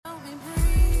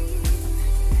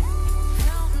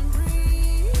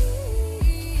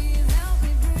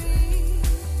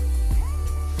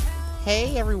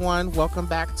Hey everyone, welcome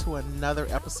back to another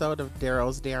episode of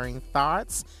Daryl's Daring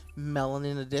Thoughts,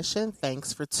 Melanin Edition.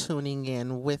 Thanks for tuning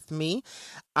in with me.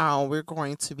 We're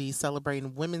going to be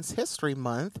celebrating Women's History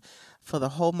Month for the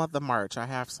whole month of March. I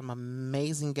have some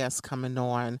amazing guests coming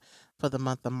on for the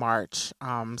month of March.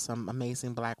 Some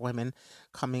amazing Black women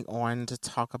coming on to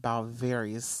talk about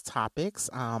various topics.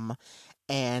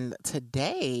 And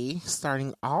today,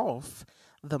 starting off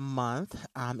the month,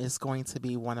 is going to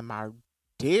be one of my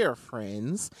dear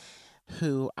friends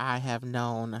who I have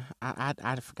known.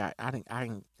 I forgot. I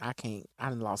didn't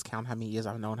lost count how many years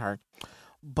I've known her.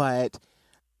 But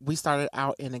we started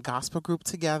out in a gospel group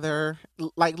together.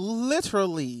 Like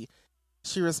literally,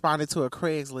 she responded to a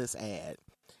Craigslist ad,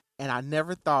 and I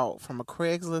never thought from a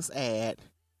Craigslist ad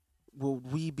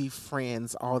would we be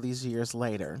friends all these years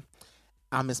later.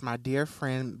 It's my dear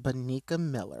friend Benika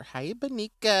Miller. Hey,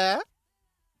 Benika.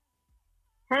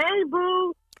 Hey,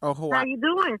 boo. Oh, How you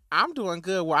doing? I'm doing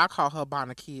good. Well, I call her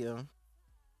Bonakia.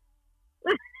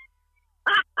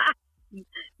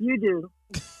 You do.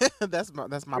 that's my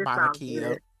This sounds Bonakia.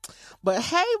 good. But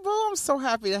hey, boo, I'm so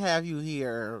happy to have you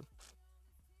here.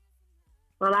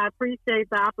 Well, I appreciate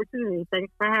the opportunity.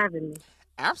 Thanks for having me.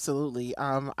 Absolutely.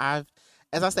 As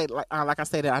I said, like I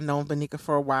said, I've known Benika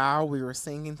for a while. We were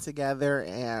singing together,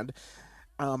 and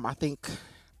I think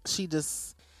she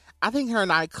just. I think her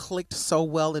and I clicked so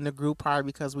well in the group, probably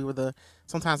because we were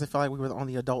sometimes it felt like we were the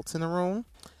only adults in the room.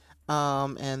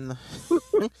 And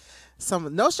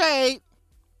no shade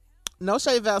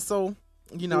vessel,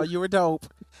 you were dope.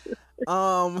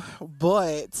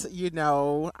 But,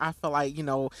 I feel like,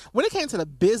 when it came to the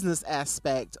business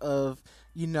aspect of,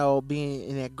 being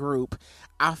in that group,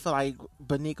 I feel like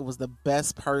Benika was the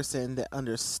best person that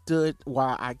understood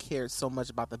why I cared so much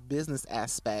about the business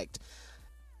aspect.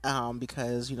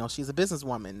 Because she's a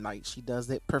businesswoman, like she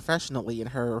does it professionally in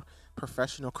her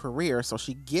professional career, so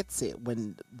she gets it.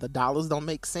 When the dollars don't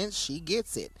make sense, she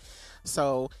gets it.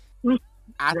 So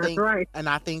I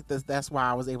think that's why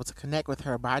I was able to connect with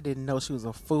her. But I didn't know she was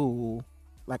a fool,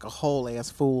 like a whole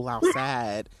ass fool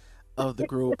outside of the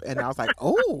group. And I was like,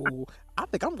 oh, I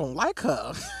think I'm gonna like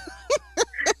her.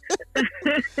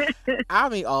 I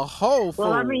mean, a whole fool.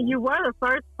 Well, I mean, you were the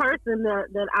first person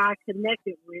that I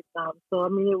connected with. So, I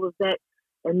mean, it was that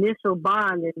initial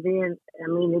bond, and then, I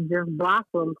mean, it just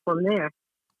blossomed from there.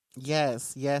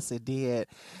 Yes, it did.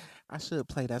 I should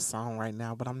play that song right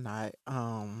now, but I'm not.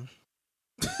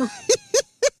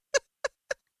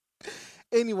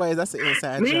 Anyways, that's an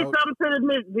inside Leave joke. something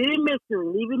to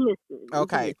leave it mystery.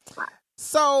 Okay.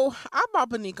 So I brought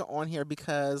Benika on here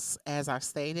because, as I've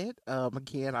stated,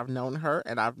 again, I've known her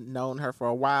and I've known her for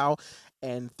a while,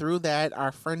 and through that,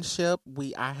 our friendship,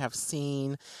 I have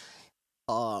seen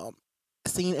and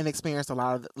experienced a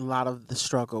lot of the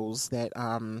struggles that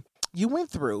you went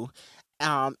through,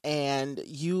 and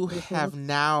you have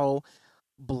now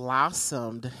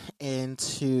blossomed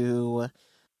into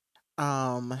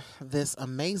this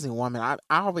amazing woman. I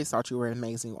always thought you were an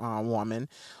amazing woman,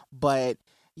 but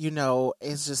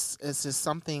it's just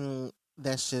something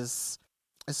that's just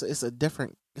it's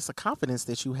a confidence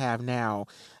that you have now,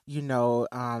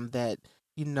 that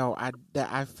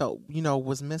I felt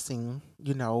was missing,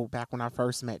 back when I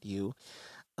first met you.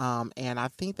 And I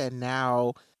think that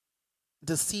now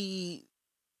to see,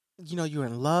 you're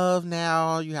in love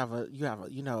now, you're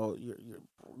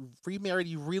remarried,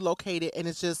 you relocated, and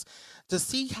it's just to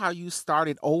see how you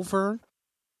started over.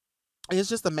 It's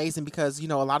just amazing because a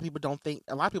lot of people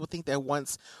think that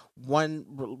once one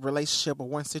relationship or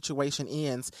one situation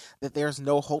ends, that there's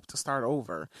no hope to start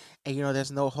over, and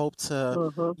there's no hope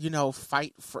to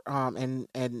fight for and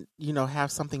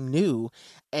have something new,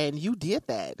 and you did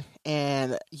that.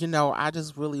 And I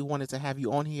just really wanted to have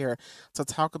you on here to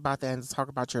talk about that and to talk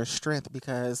about your strength,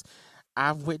 because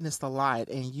I've witnessed a lot,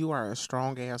 and you are a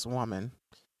strong ass woman,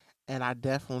 and I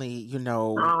definitely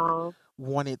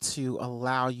wanted to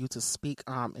allow you to speak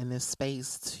in this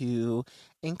space to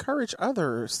encourage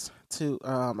others to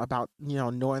about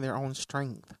knowing their own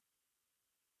strength.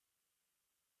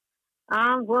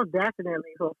 Well,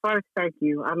 definitely. So first, thank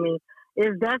you. I mean,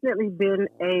 it's definitely been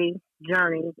a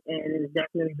journey, and it's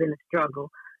definitely been a struggle.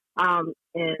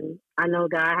 And I know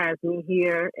God has me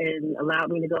here and allowed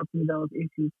me to go through those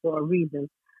issues for a reason.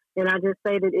 And I just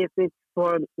say that if it's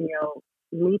for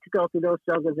me to go through those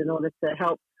struggles in order to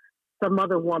help some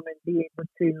other woman be able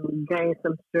to gain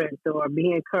some strength or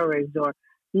be encouraged or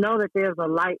know that there's a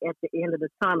light at the end of the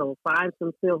tunnel, find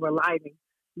some silver lining,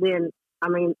 then I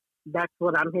mean that's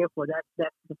what I'm here for. That's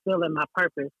fulfilling my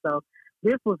purpose. So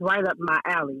this was right up my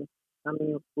alley. I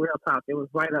mean, real talk, it was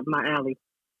right up my alley.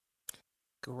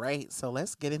 Great. So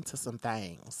let's get into some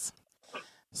things.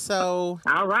 So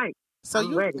All right. so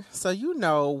I'm you ready. so you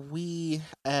know we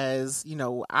as you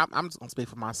know I'm just gonna speak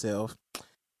for myself.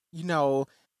 You know,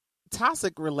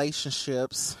 toxic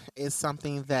relationships is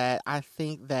something that I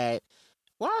think that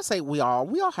well, I say we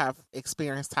all have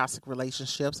experienced toxic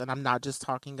relationships, and I'm not just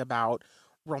talking about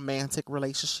romantic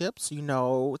relationships. You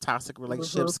know, toxic Mhm.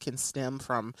 relationships can stem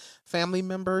from family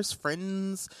members,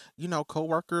 friends,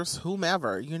 coworkers,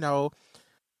 whomever.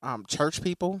 Church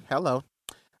people. Hello.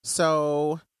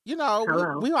 So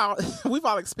Hello. we all we've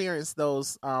all experienced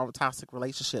those toxic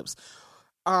relationships.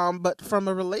 But from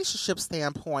a relationship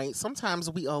standpoint, sometimes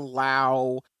we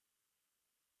allow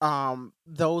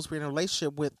those we're in a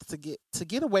relationship with to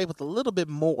get away with a little bit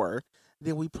more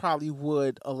than we probably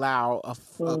would allow a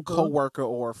Mhm. coworker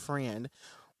or a friend.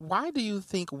 Why do you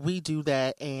think we do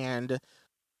that, and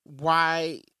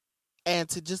why? And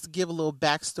to just give a little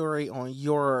backstory on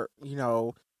your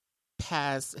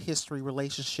past history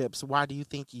relationships, why do you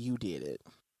think you did it?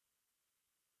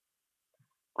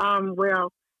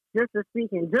 Well, just to speak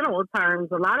in general terms,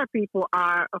 a lot of people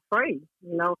are afraid.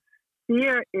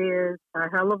 Fear is a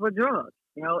hell of a drug.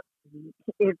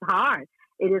 It's hard.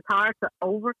 It is hard to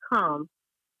overcome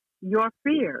your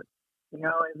fears. As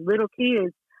little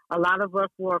kids, a lot of us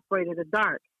were afraid of the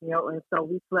dark, and so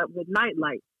we slept with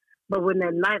nightlight. But when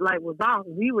that nightlight was off,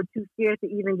 we were too scared to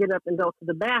even get up and go to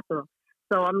the bathroom.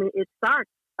 So, I mean,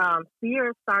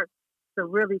 fear starts to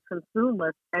really consume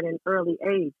us at an early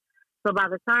age. So by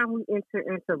the time we enter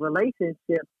into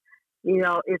relationships,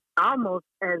 it's almost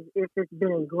as if it's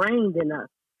been ingrained in us.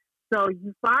 So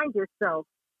you find yourself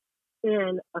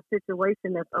in a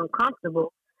situation that's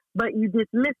uncomfortable, but you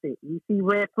dismiss it. You see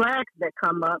red flags that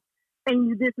come up and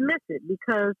you dismiss it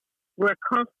because we're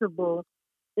comfortable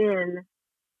in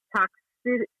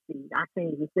toxicity. I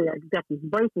can't even say I got these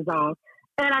braces on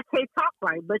and I can't talk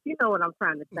right, but you know what I'm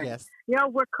trying to say. Yes.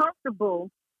 We're comfortable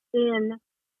in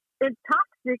in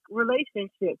toxic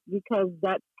relationships because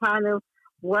that's kind of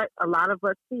what a lot of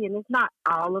us see. And it's not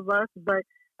all of us, but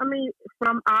I mean,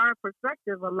 from our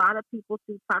perspective, a lot of people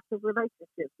see toxic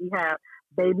relationships. We have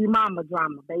baby mama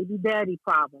drama, baby daddy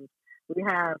problems. We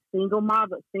have single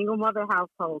mother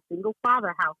household, single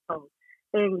father household,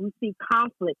 and we see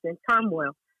conflict and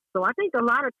turmoil. So I think a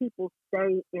lot of people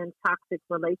stay in toxic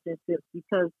relationships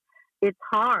because it's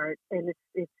hard and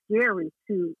it's scary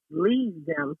to leave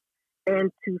them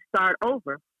and to start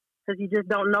over because you just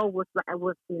don't know what's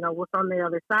on the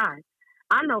other side.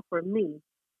 I know for me,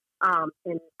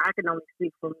 and I can only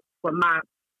speak from my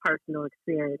personal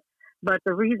experience, but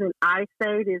the reason I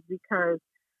stayed is because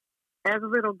as a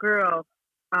little girl,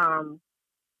 um,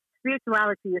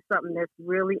 spirituality is something that's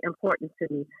really important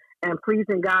to me, and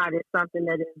pleasing God is something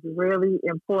that is really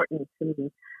important to me.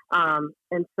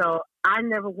 And so I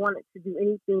never wanted to do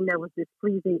anything that was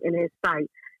displeasing in His sight.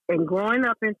 And growing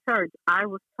up in church, I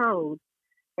was told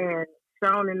and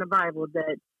shown in the Bible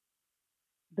that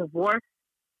divorce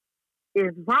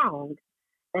is wrong,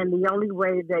 and the only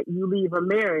way that you leave a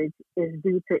marriage is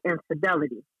due to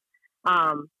infidelity.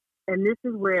 Um, and this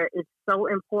is where it's so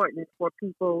important for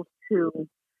people to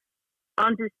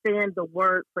understand the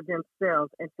word for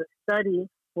themselves and to study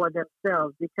for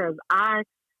themselves because I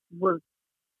was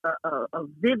a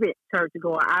vivid church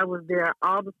goer. I was there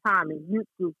all the time in youth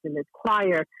groups and the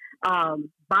choir,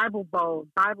 Bible bowls,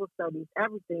 Bible studies,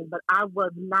 everything. But I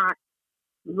was not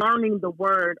learning the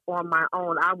word on my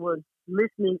own. I was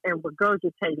listening and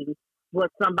regurgitating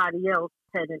what somebody else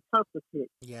had interpreted.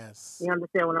 Yes. You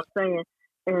understand what I'm saying?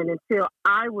 And until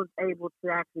I was able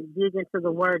to actually dig into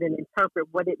the word and interpret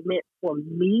what it meant for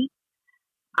me,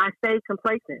 I stayed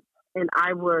complacent and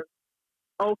I was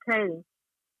okay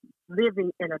living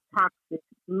in a toxic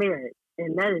marriage.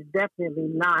 And that is definitely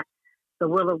not the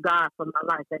will of God for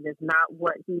my life. That is not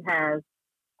what He has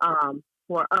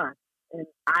for us. And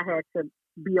I had to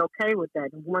be okay with that.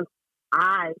 And once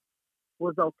I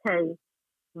was okay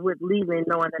with leaving,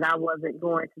 knowing that I wasn't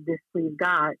going to displease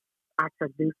God, I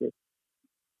took deuces.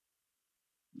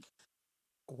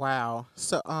 Wow.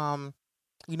 So I'll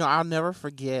never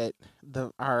forget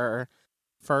the our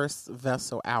first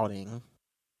vessel outing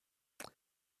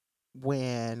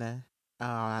when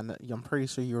I'm pretty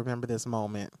sure you remember this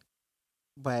moment,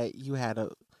 but you had a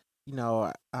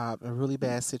really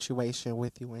bad situation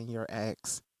with you and your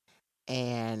ex,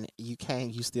 and you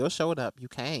still showed up, you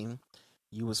came,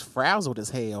 you was frazzled as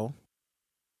hell,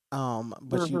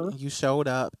 but you Mm-hmm. you showed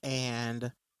up,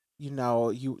 and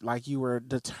you were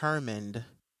determined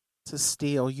to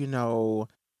still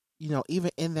even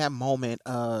in that moment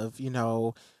of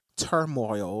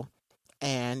turmoil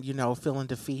and feeling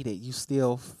defeated, you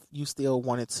still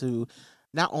wanted to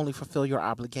not only fulfill your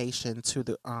obligation to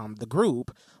the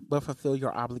group, but fulfill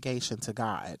your obligation to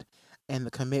God and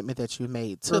the commitment that you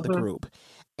made to the Mhm. group.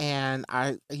 And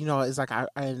it's like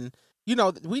and we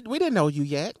didn't know you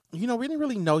yet. We didn't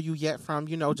really know you yet from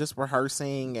just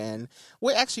rehearsing, and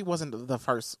well, it actually wasn't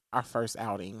our first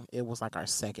outing. It was like our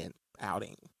second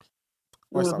outing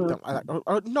or Mhm. something.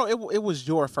 Or no, it was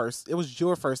your first. It was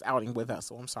your first outing with us.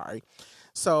 So I'm sorry.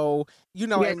 So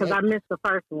Yeah, and, because I missed the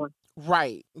first one.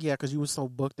 right, yeah, because you were so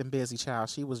booked and busy, child.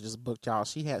 She was just booked, y'all.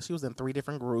 She was in three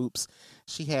different groups.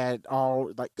 She had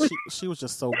all like she was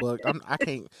just so booked.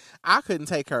 I couldn't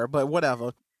take her, but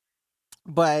whatever.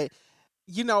 But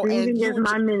and Singing you is were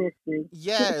my ministry.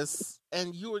 yes,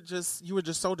 and you were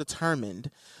just so determined,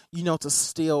 to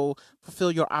still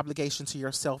fulfill your obligation to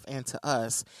yourself and to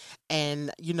us.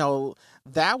 And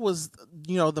that was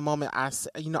the moment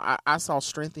I saw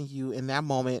strength in you in that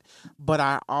moment, but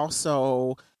I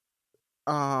also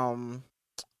um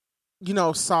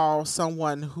saw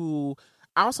someone who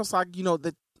I also saw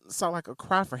that saw like a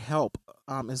cry for help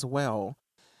as well.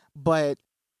 But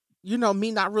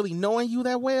me not really knowing you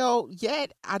that well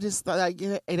yet, I just thought like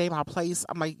it ain't my place.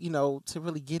 I'm like, to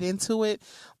really get into it.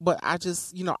 But I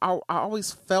just, I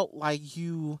always felt like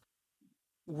you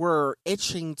were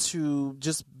itching to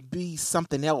just be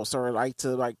something else, or like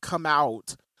to like come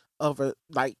out of it,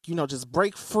 like, just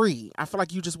break free. I feel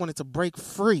like you just wanted to break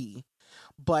free,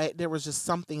 but there was just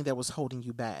something that was holding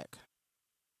you back.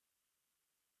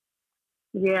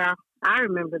 Yeah, I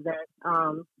remember that.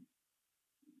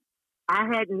 I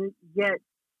hadn't yet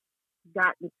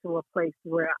gotten to a place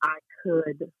where I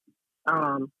could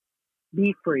um,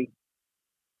 be free,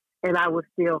 and I was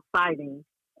still fighting.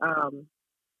 Um,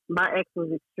 my ex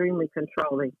was extremely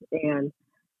controlling, and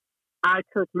I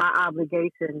took my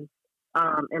obligations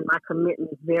and my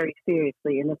commitments very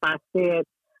seriously. And if I said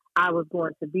I was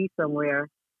going to be somewhere,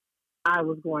 I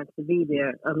was going to be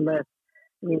there unless,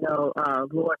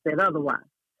 Lord said otherwise.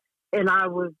 And I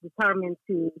was determined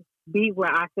to be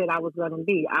where I said I was going to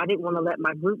be. I didn't want to let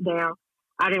my group down.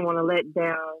 I didn't want to let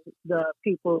down the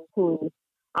people who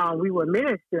we were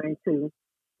ministering to,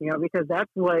 because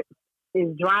that's what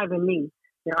is driving me.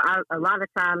 A lot of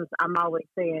times I'm always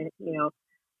saying,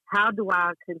 how do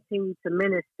I continue to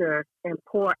minister and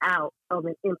pour out of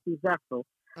an empty vessel?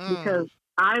 Mm, Because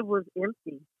I was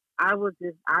empty. I was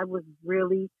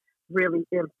really, really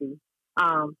empty.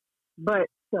 Um, but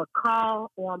the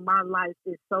call on my life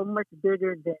is so much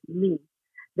bigger than me,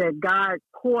 that God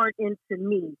poured into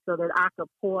me so that I could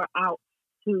pour out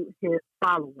to his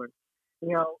followers.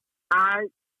 You know, I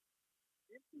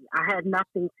I had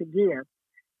nothing to give,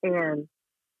 and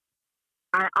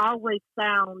I always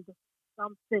found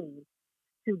something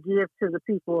to give to the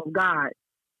people of God,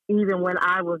 even when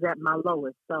I was at my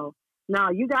lowest. So, no,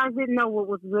 you guys didn't know what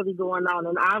was really going on,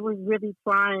 and I was really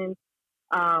trying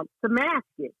to mask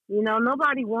it.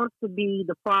 Nobody wants to be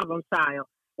the problem child,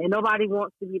 and nobody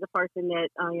wants to be the person that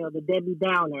the Debbie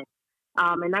Downer.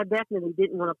 And I definitely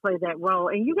didn't want to play that role.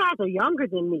 And you guys are younger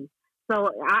than me, so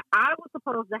I was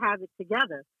supposed to have it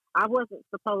together. I wasn't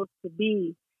supposed to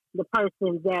be the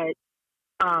person that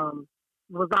um,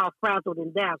 was all frazzled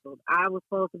and dazzled. I was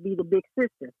supposed to be the big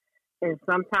sister, and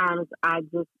sometimes I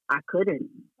couldn't.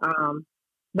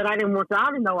 But I didn't want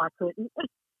y'all to know I couldn't.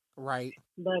 right.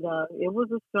 But it was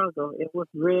a struggle. It was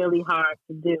really hard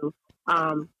to do.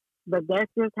 Um, but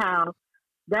that's just how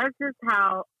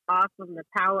awesome the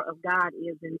power of God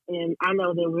is. And I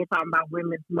know that we're talking about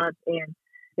Women's Month, and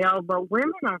but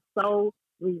women are so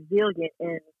resilient,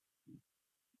 and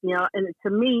and to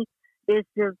me, it's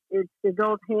just it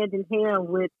goes hand in hand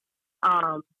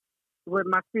um with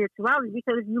my spirituality,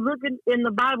 because if you look in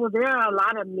the Bible, there are a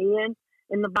lot of men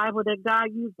in the Bible that God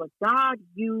used, but God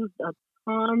used a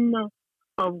ton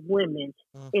of women,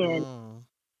 and Hmm.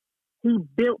 he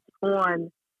built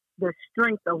on the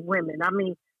strength of women. I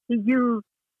mean, he used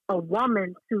a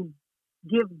woman to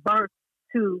give birth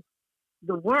to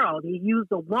the world. He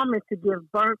used a woman to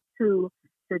give birth to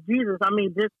Jesus. I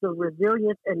mean, just the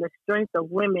resilience and the strength of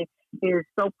women is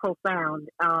so profound.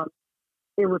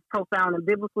 It was profound in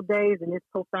biblical days, and it's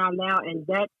profound now, and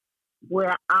that's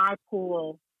where I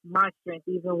pull my strength,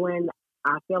 even when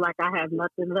I feel like I have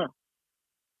nothing left.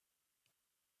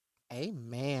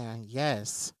 Amen.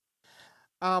 Yes.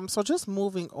 So just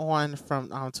moving on from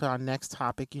to our next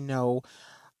topic,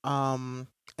 um,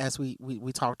 as we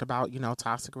talked about,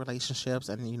 toxic relationships,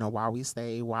 and why we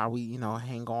stay, why we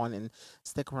hang on and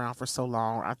stick around for so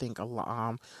long. I think a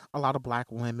lot of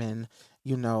Black women,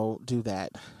 do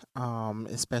that,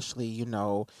 especially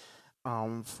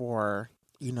for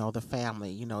the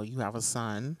family. You have a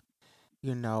son,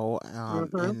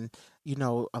 Mhm. and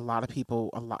a lot of people,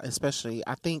 a lot, especially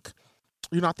I think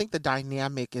the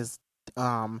dynamic is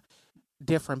um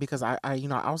different because I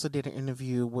also did an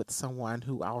interview with someone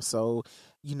who also,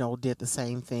 did the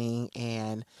same thing.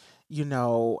 And,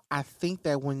 I think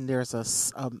that when there's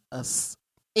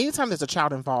anytime there's a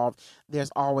child involved, there's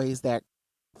always that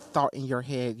thought in your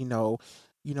head,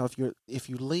 if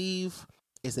you leave,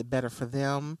 is it better for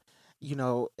them?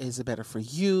 Is it better for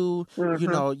you?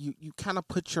 Mhm. You kind of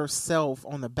put yourself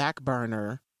on the back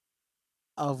burner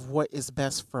of what is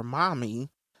best for mommy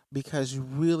because you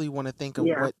really want to think of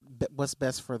Yeah. what's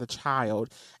best for the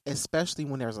child, especially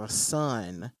when there's a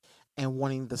son and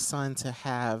wanting the son to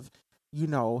have,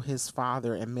 his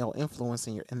father and male influence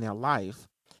in their life.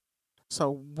 So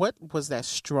what was that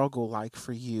struggle like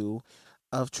for you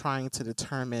of trying to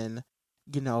determine,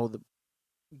 the,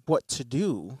 what to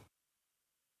do?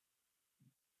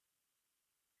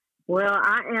 Well,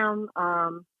 I am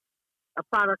a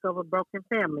product of a broken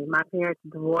family. My parents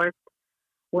divorced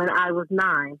when I was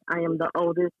 9. I am the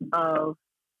oldest of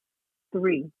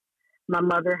 3. My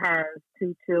mother has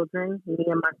 2 children, me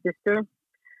and my sister.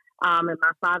 And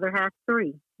my father has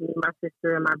 3, me, my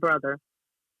sister, and my brother.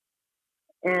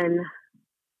 And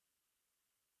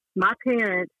my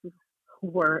parents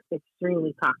were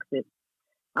extremely toxic.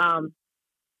 Um,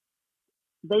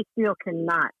 they still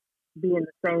cannot be in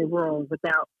the same room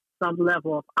without some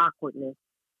level of awkwardness.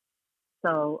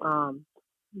 So,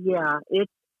 yeah,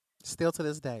 it's Still to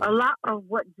this a day. lot of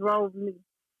what drove me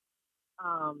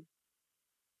um,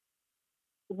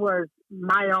 was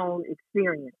my own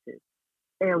experiences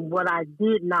and what I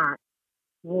did not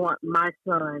want my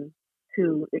son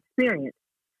to experience.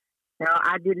 Now,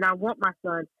 I did not want my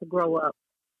son to grow up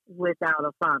without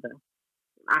a father.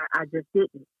 I just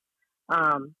didn't.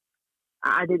 Um,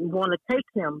 I didn't want to take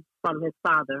him from his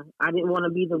father. I didn't want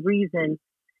to be the reason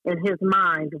in his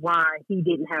mind why he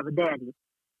didn't have a daddy.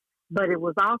 But it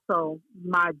was also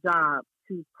my job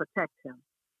to protect him.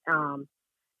 Um,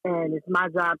 and it's my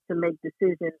job to make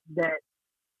decisions that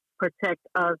protect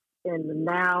us in the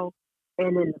now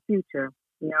and in the future,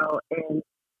 and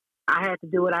I had to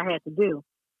do what I had to do.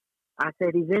 I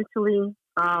said eventually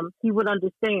he would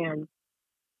understand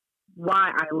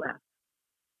why I left.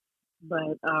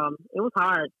 But it was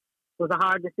hard. It was a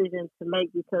hard decision to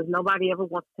make because nobody ever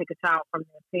wants to take a child from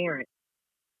their parent,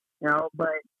 But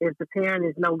if the parent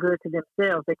is no good to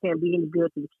themselves, they can't be any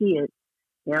good to the kid,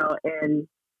 And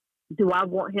do I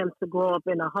want him to grow up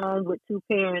in a home with 2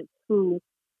 parents who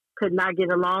could not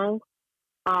get along,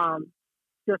 um,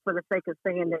 just for the sake of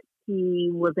saying that he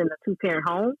was in a 2-parent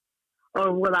home,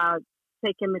 or will I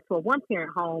take him into a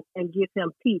 1-parent home and give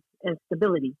him peace and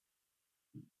stability?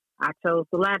 I chose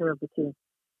the latter of the 2.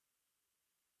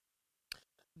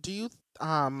 Do you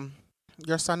um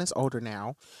your son is older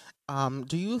now?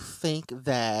 Do you think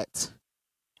that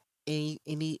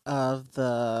any of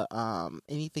the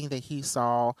anything that he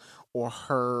saw or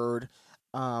heard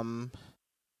um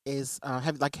is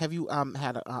have you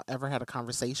had ever had a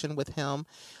conversation with him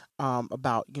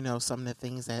about some of the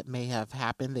things that may have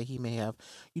happened that he may have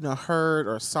heard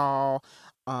or saw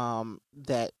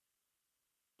that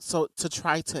so to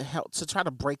try to help to try to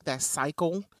break that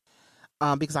cycle,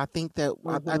 because I think that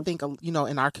I Mm-hmm. think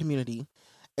in our community,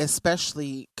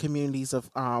 especially communities of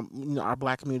our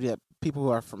black community, that people who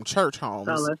are from church homes,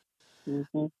 Color.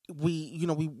 Mm-hmm.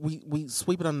 we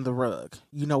sweep it under the rug.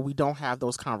 We don't have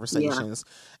those Yeah. conversations,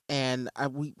 and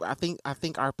I think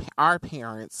our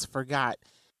parents forgot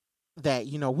that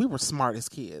we were smart as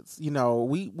kids. We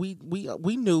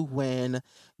knew when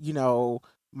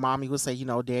mommy would say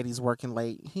daddy's working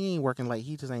late. He ain't working late.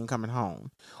 He just ain't coming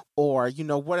home, or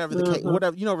whatever the case, Mm-hmm.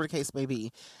 whatever the case may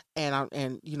be.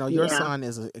 And your Yeah. son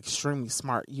is an extremely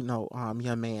smart young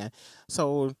man.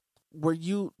 So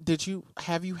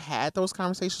have you had those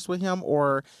conversations with him,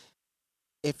 or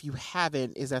if you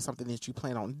haven't, is that something that you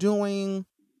plan on doing?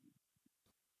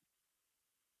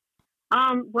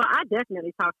 Well, I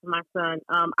definitely talk to my son.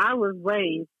 I was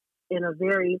raised in a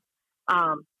very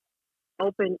um,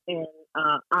 open and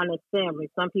honest family.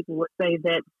 Some people would say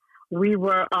that we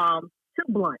were too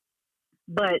blunt,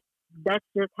 but that's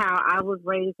just how I was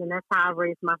raised, and that's how I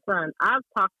raised my son. I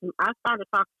started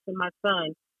talking to my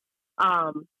son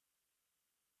um,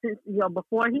 since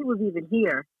before he was even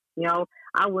here.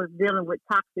 I was dealing with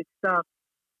toxic stuff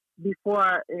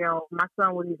before my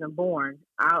son was even born.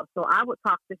 So I would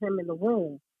talk to him in the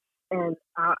womb, and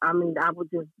I mean I would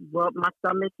just rub my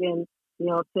stomach and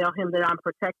tell him that I'm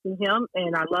protecting him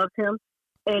and I love him,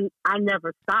 and I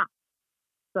never stopped.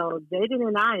 So Jaden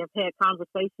and I have had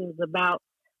conversations about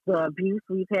the abuse.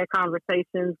 We've had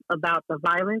conversations about the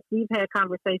violence. We've had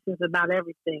conversations about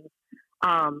everything.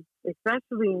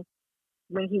 especially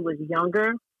when he was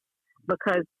younger,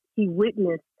 because he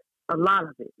witnessed a lot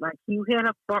of it. Like he had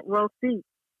a front row seat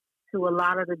to a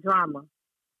lot of the drama.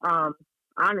 Um,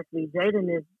 honestly,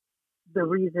 Jaden is the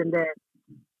reason that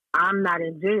I'm not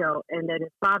in jail and that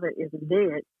his father isn't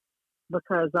dead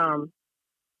because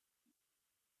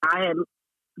I had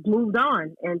moved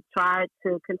on and tried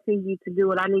to continue to do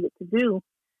what I needed to do,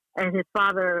 and his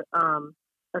father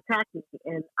attacked me,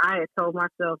 and I had told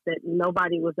myself that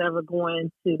nobody was ever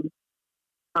going to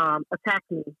attack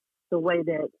me the way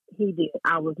that he did.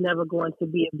 I was never going to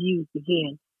be abused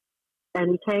again,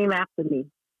 and he came after me,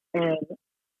 and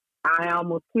I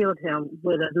almost killed him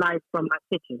with a knife from my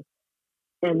kitchen,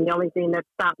 and the only thing that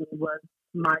stopped me was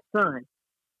my son.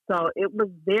 So it was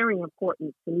very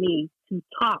important to me to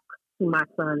talk to my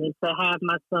son and to have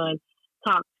my son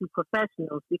talk to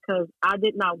professionals because I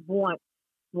did not want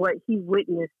what he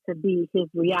witnessed to be his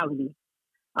reality.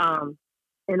 Um,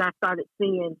 and I started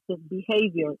seeing his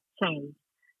behavior change.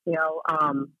 You know,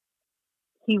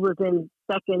 he was in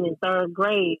second and third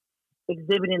grade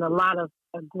exhibiting a lot of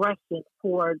aggression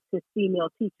towards his female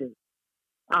teachers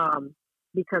um,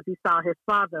 because he saw his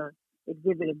father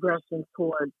exhibit aggression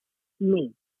towards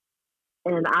me.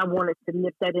 And I wanted to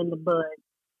nip that in the bud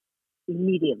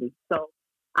immediately. So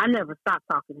I never stopped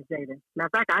talking to Jaden. Matter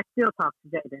of fact, I still talk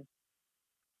to Jaden.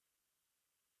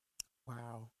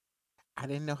 Wow. I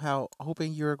didn't know how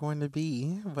open you were going to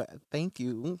be, but thank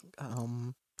you.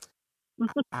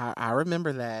 I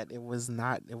remember that it was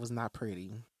not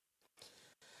pretty,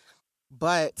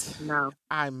 but No.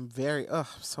 I'm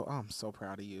so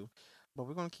proud of you. But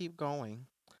we're gonna keep going.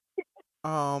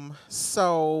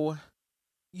 So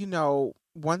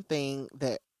one thing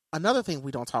that another thing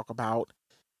we don't talk about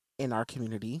in our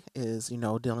community is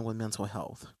dealing with mental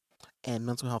health and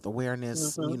mental health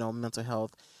awareness. Mhm. Mental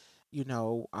health,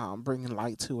 bringing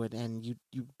light to it. And you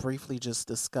briefly just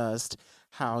discussed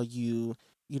how wanted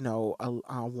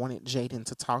Jaden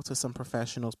to talk to some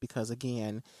professionals because,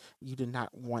 again, you did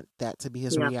not want that to be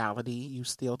his Yeah. reality. You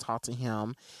still talk to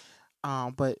him.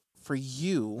 But for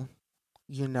you,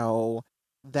 you know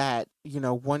that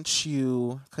once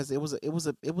you because it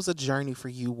was a journey for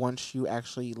you once you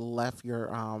actually left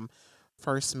your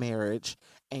first marriage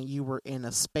and you were in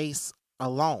a space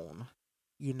alone.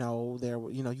 You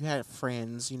had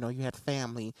friends, you had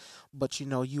family, but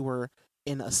you were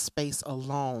in a space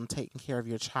alone taking care of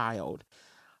your child.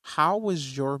 How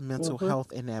was your mental Mhm.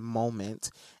 health in that moment?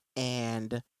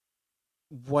 And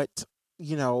what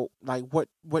like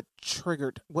what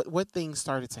triggered what things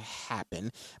started to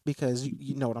happen, because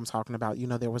you know what I'm talking about.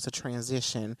 There was a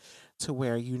transition to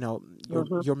where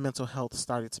Mhm. your mental health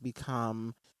started to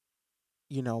become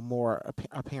more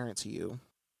apparent to you.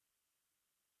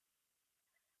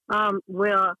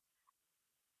 Well,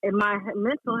 and my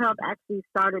mental health actually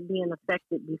started being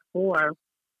affected before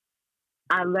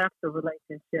I left the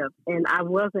relationship, and I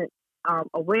wasn't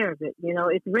aware of it. You know,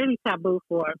 it's really taboo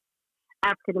for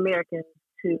African Americans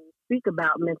to speak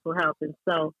about mental health, and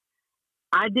so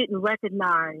I didn't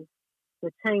recognize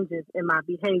the changes in my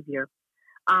behavior.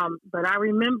 But I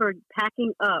remember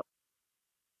packing up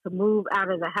to move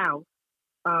out of the house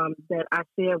that I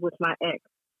shared with my ex.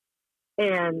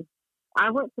 And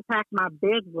I went to pack my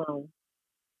bedroom,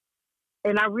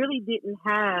 and I really didn't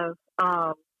have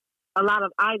a lot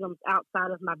of items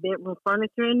outside of my bedroom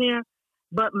furniture in there,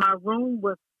 but my room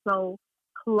was so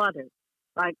cluttered.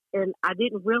 Like, and I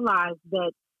didn't realize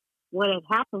that what had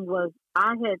happened was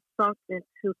I had sunk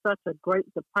into such a great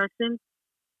depression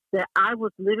that I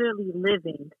was literally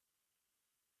living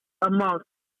amongst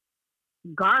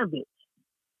garbage.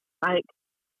 Like,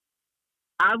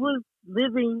 I was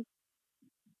living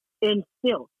in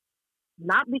filth,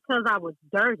 not because I was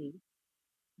dirty,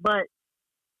 but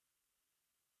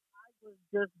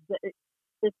was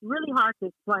it's really hard to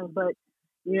explain, but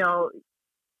you know,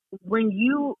 when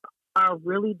you are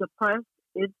really depressed,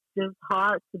 it's just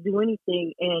hard to do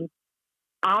anything. And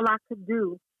all I could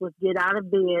do was get out of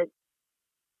bed,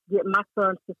 get my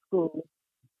son to school,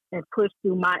 and push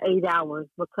through my 8 hours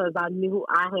because I knew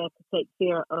I had to take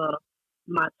care of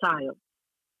my child.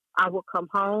 I would come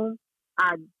home,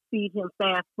 I'd feed him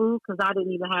fast food because I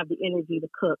didn't even have the energy to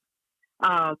cook.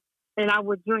 Um, and I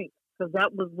would drink because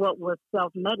that was what was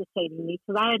self medicating me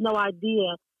because I had no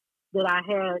idea that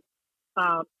I had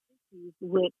issues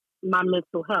with my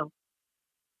mental health.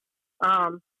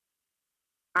 Um,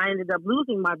 I ended up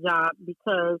losing my job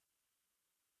because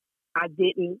I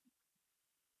didn't,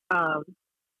 um,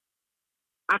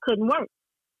 I couldn't work.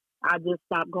 I just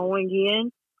stopped going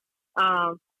in.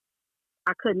 Um,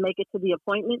 I couldn't make it to the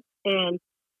appointment, and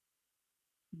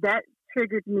that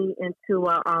triggered me into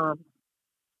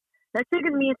That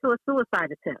triggered me into a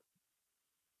suicide attempt.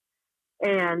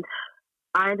 And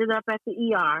I ended up at the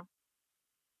ER,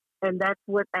 and that's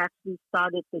what actually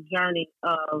started the journey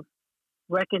of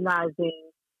recognizing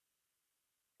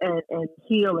and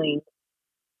healing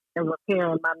and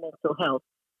repairing my mental health.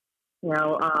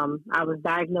 I was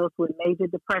diagnosed with major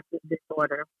depressive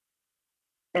disorder,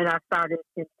 and I started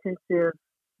intensive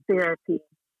therapy.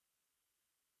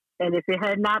 And if it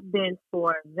had not been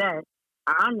for that,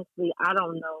 honestly, I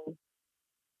don't know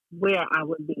where I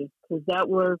would be, because that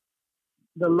was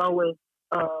the lowest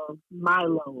of my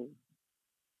lows.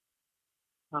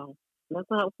 So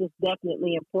mental health is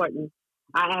definitely important.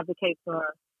 I advocate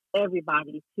for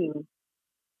everybody to.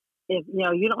 If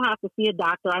you don't have to see a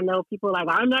doctor. I know people are like,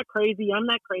 I'm not crazy, and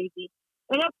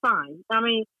that's fine. I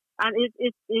mean, and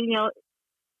it's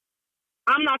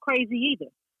I'm not crazy either,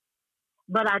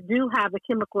 but I do have a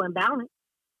chemical imbalance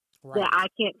that Right. I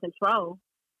can't control,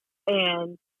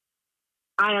 and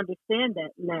I understand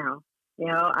that now.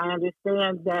 I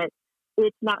understand that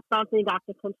it's not something I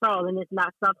can control, and it's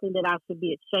not something that I should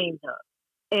be ashamed of.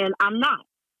 And I'm not.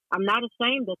 I'm not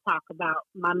ashamed to talk about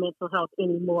my mental health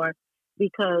anymore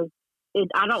because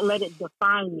I don't let it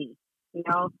define me. You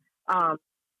know, um,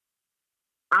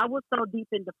 I was so deep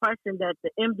in depression that the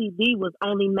MDD was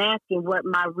only masking what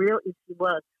my real issue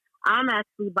was. I'm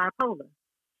actually bipolar,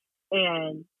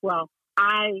 and well,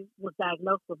 I was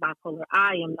diagnosed with bipolar.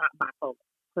 I am not bipolar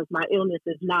because my illness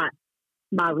is not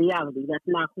my reality. That's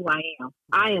not who I am.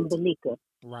 I am Right. Benika,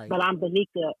 Right. but I'm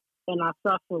Benika, and I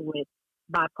suffer with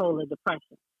bipolar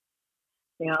depression.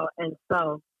 And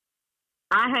so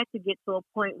I had to get to a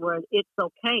point where it's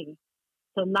okay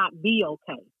to not be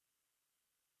okay.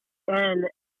 And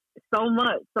so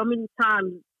many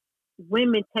times,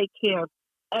 women take care of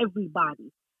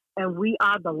everybody, and we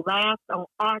are the last on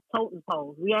our totem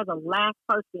pole. We are the last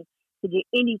person to get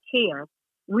any care.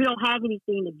 We don't have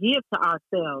anything to give to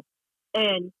ourselves,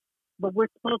 and but we're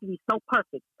supposed to be so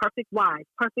perfect, perfect wives,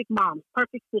 perfect moms,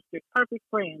 perfect sisters, perfect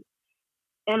friends.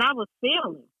 And I was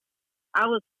failing. I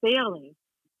was failing,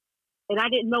 and I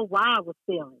didn't know why I was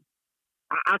failing.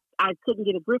 I couldn't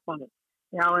get a grip on it,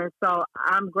 and so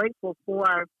I'm grateful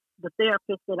for the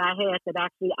therapist that I had that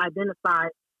actually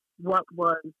identified what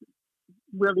was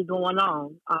really going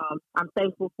on. I'm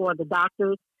thankful for the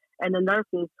doctors and the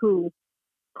nurses who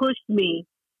pushed me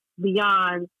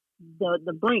beyond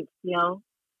the brink.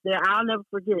 That I'll never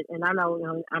forget. And I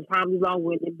know, I'm probably long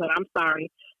winded, but I'm sorry.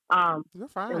 You're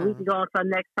And we can fine. go on to the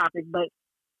next topic. But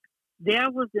there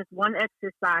was this one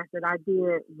exercise that I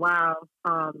did while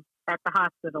at the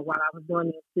hospital while I was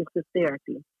doing the intensive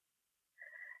therapy.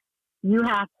 You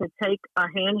have to take a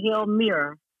handheld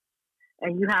mirror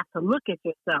and you have to look at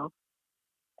yourself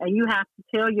and you have to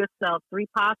tell yourself three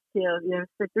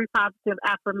positive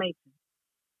affirmations.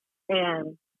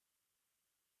 And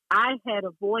I had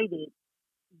avoided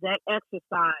that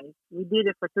exercise. We did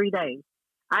it for 3 days.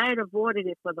 I had avoided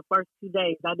it for the first 2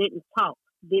 days. I didn't talk,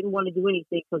 didn't want to do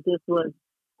anything because this was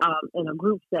in a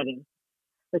group setting.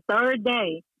 The third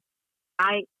day,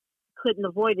 I couldn't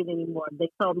avoid it anymore. They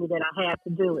told me that I had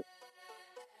to do it.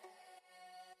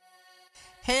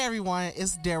 Hey everyone,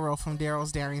 it's Daryl from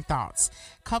Daryl's Daring Thoughts.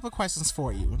 Couple questions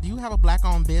for you. Do you have a black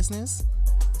owned business?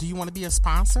 Do you want to be a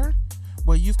sponsor?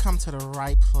 Well, you've come to the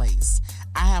right place.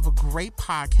 I have a great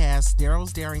podcast,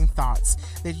 Daryl's Daring Thoughts,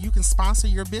 that you can sponsor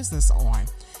your business on.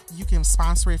 You can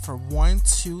sponsor it for 1,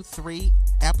 2, 3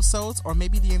 episodes or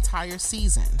maybe the entire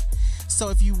season. So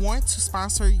if you want to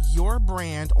sponsor your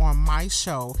brand on my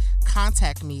show,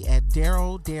 contact me at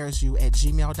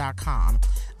daryldaresyou@gmail.com.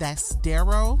 That's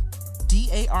Daryl,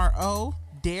 DARO,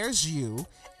 dares you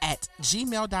at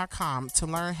gmail.com to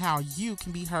learn how you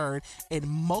can be heard in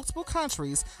multiple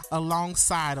countries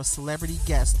alongside of celebrity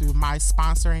guests through my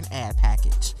sponsor and ad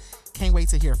package. Can't wait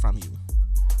to hear from you.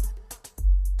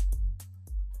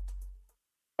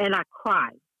 And I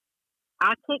cried.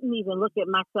 I couldn't even look at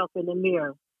myself in the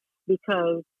mirror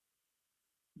because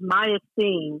my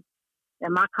esteem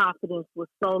and my confidence was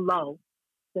so low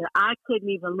that I couldn't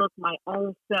even look my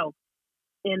own self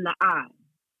in the eye,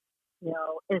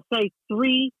 and say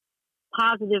three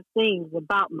positive things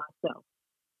about myself,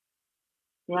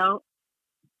 you know,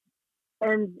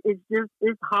 and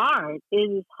it's hard. It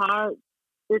is hard.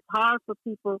 It's hard for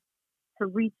people to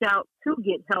reach out to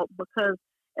get help because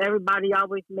everybody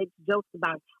always makes jokes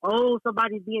about, oh,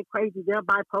 somebody's being crazy, they're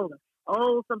bipolar.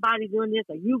 Oh, somebody doing this,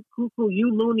 or you cuckoo, you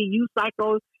loony, you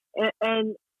psycho,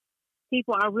 and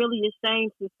people are really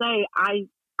ashamed to say, I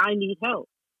need help.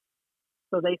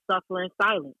 So they suffer in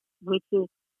silence, which is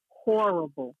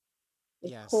horrible.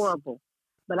 It's Yes. horrible.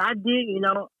 But I did,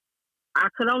 I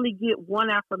could only get one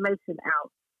affirmation out.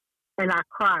 and I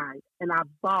cried and I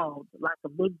bawled like a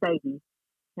big baby.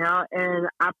 You know, and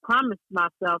I promised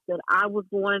myself that I was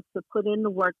going to put in the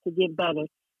work to get better.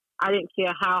 I didn't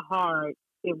care how hard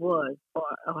it was or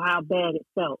how bad it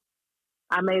felt.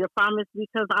 I made a promise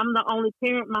because I'm the only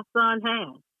parent my son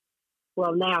has.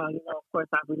 Well, now, of course,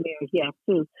 I've remarried, yes,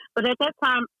 too. But at that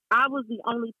time, I was the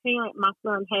only parent my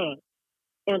son had.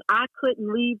 And I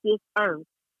couldn't leave this earth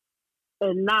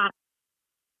and not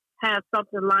have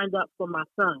something lined up for my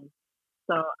son.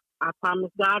 So I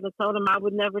promised God and told him I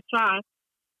would never try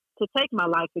to take my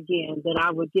life again, that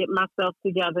I would get myself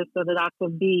together so that I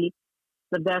could be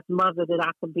the best mother that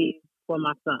I could be for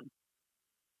my son.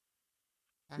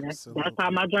 That's how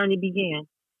Absolutely. my journey began.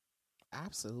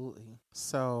 Absolutely.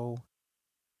 So,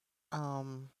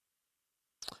 um,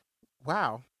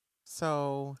 wow.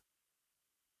 So,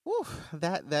 whew,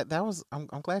 that was. I'm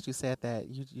glad you said that.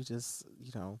 You just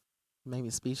made me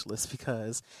speechless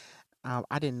because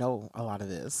I didn't know a lot of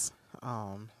this.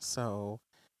 So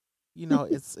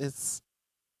it's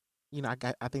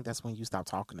I think that's when you stopped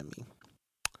talking to me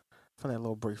for that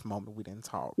little brief moment we didn't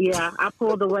talk. Yeah, I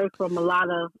pulled away from a lot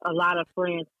of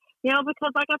friends.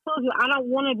 Because like I told you, I don't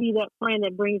want to be that friend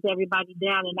that brings everybody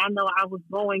down. And I know I was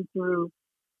going through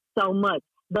so much.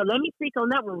 But let me speak on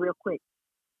that one real quick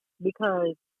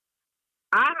because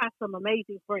I have some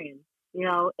amazing friends.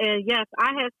 And yes,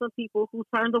 I had some people who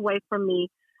turned away from me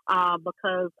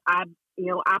because I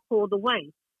pulled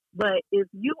away. But if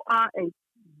you are a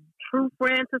true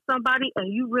friend to somebody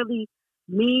and you really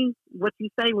mean what you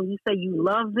say when you say you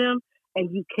love them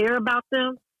and you care about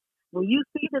them, when you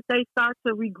see that they start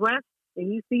to regress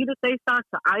and you see that they start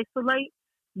to isolate,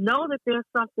 know that there's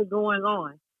something going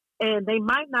on. And they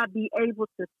might not be able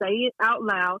to say it out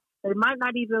loud. They might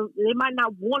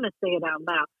not want to say it out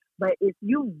loud. But if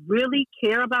you really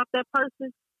care about that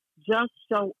person, just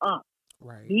show up.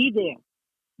 Right. Be there.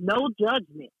 No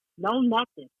judgment. No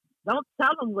nothing. Don't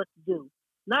tell them what to do.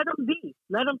 Let them be.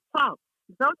 Let them talk.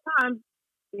 Sometimes,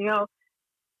 you know,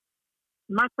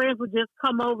 my friends would just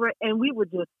come over and we would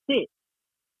just sit.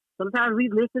 Sometimes we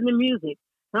listen to music.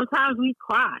 Sometimes we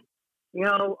cry. You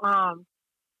know,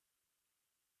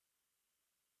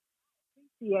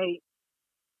 appreciate,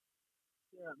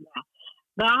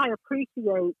 but I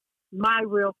appreciate my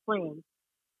real friends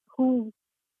who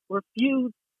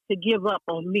refuse to give up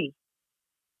on me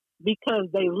because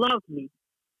they love me.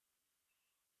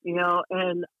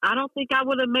 And I don't think I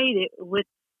would have made it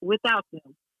without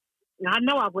them. And I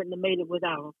know I wouldn't have made it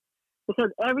without them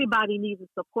because everybody needs a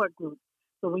support group.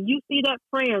 So when you see that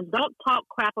friend, don't talk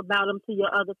crap about them to your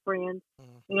other friends,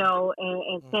 Mhm.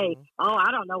 and say, Mhm. "Oh,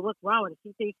 I don't know what's wrong with her.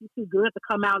 She thinks she's too good to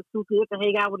come out, too good to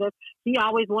hang out with us. She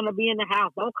always want to be in the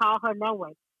house. Don't call her no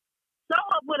way." Show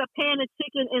up with a pan of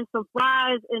chicken and some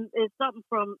fries and something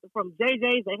from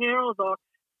JJ's or Harold's, or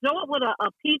show up with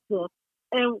a pizza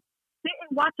and sit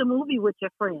and watch a movie with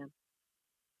your friends.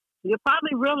 You'll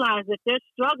probably realize that they're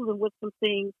struggling with some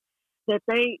things that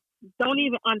they don't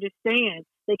even understand.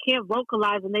 They can't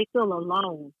vocalize and they feel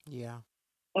alone. Yeah.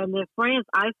 And their friends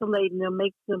isolating them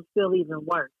makes them feel even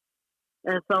worse.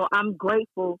 And so I'm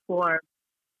grateful for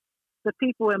the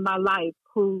people in my life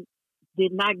who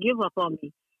did not give up on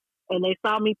me. And they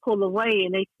saw me pull away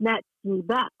and they snatched me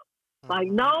back. Like,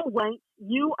 Mhm. no, Wayne,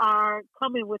 you are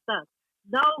coming with us.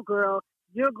 No, girl,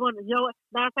 you're going to,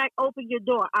 matter of fact, open your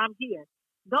door. I'm here.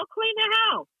 Go clean the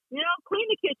house. Clean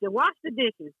the kitchen, wash the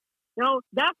dishes.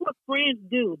 That's what friends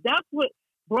do. That's what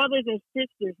brothers and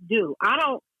sisters do. I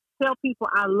don't tell people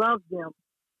I love them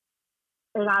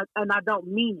and I don't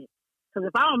mean it. Because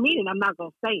if I don't mean it, I'm not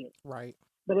gonna say it. Right.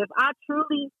 But if I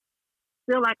truly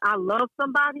feel like I love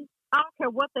somebody, I don't care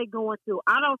what they're going through.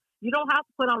 You don't have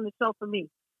to put on the show for me.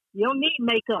 You don't need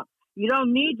makeup. You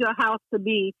don't need your house to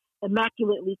be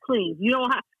immaculately clean. You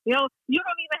don't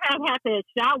even have to have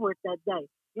showered that day.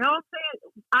 You know what I'm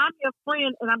saying? I'm your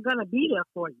friend and I'm gonna be there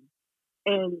for you.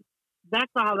 And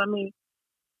that's all. I mean,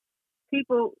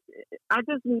 people, I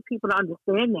just need people to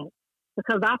understand that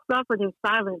because I suffered in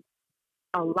silence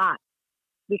a lot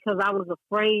because I was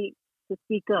afraid to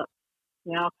speak up.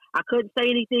 I couldn't say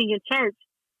anything in church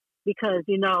because,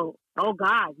 oh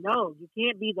God, no, you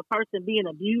can't be the person being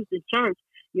abused in church.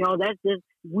 That's just,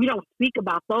 we don't speak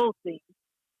about those things.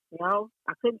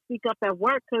 I couldn't speak up at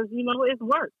work because, it's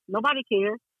work. Nobody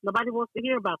cares. Nobody wants to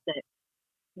hear about that.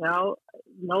 You know,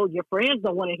 no, your friends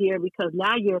don't want to hear because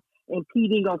now you're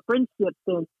impeding on friendships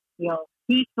and,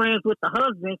 he's friends with the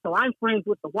husband, so I'm friends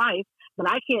with the wife, but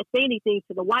I can't say anything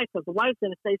to the wife because the wife's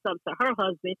going to say something to her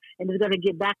husband and it's going to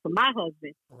get back to my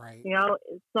husband. Right. You know,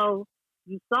 so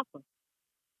you suffer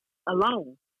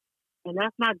alone, and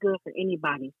that's not good for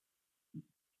anybody.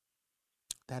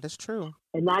 That is true.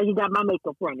 And now you got my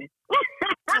makeup running.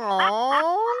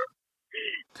 Oh,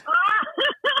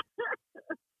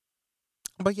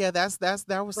 but yeah, that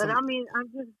was But some. I mean,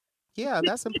 Yeah,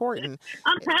 that's important.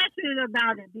 I'm Eh, passionate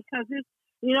about it because it's,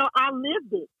 I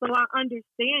lived it, so I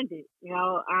understand it.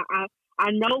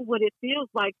 I know what it feels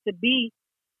like to be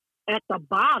at the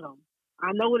bottom.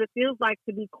 I know what it feels like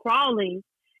to be crawling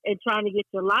and trying to get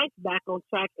your life back on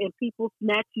track, and people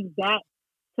snatch you back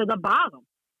to the bottom.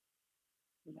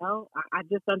 I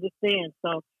just understand.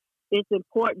 So it's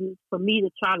important for me to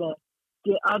try to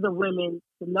get other women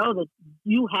to know that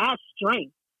you have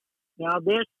strength.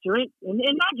 There's strength, and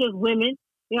not just women.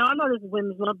 I know this is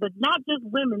women's love, but not just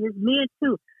women, it's men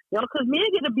too. Because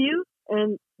men get abused,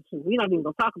 and we're not even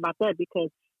gonna talk about that because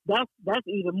that's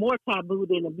even more taboo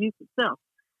than abuse itself.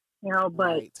 But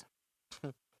right.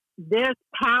 there's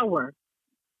power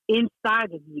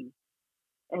inside of you,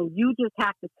 and you just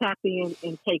have to tap in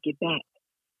and take it back.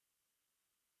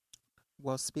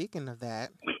 Well, speaking of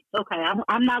that, Okay,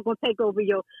 I'm not gonna take over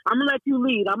your. I'm gonna let you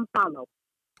lead. I'm gonna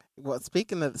follow.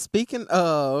 speaking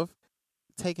of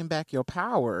taking back your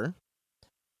power,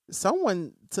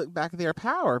 someone took back their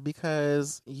power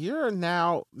because you're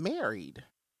now married.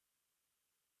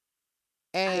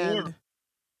 I am.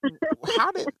 And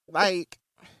how did like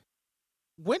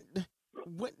when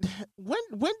when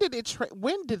when did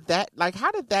when did that, like,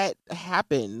 how did that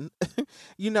happen?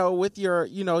 With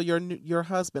your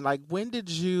husband, like, when did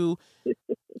you,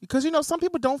 because some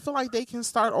people don't feel like they can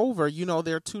start over.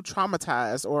 They're too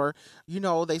traumatized, or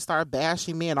they start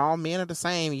bashing men. All men are the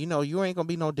same. You ain't gonna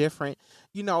be no different.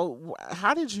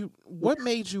 How did you, what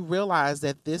made you realize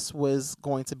that this was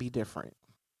going to be different?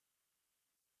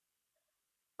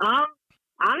 Um,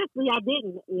 honestly, I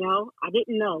didn't. I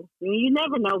didn't know. You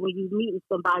never know when you meeting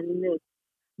somebody new.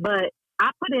 But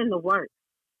I put in the work.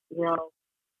 You know,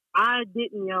 I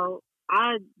didn't.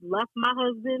 I left my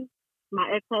husband,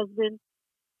 my ex-husband.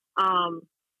 Um,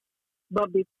 but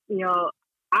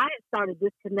I had started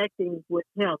disconnecting with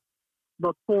him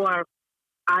before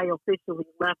I officially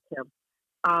left him.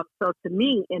 So to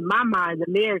me, in my mind, the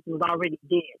marriage was already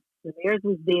dead. The marriage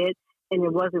was dead, and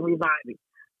it wasn't reviving.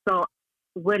 So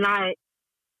when I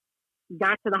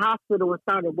got to the hospital and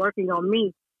started working on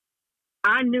me,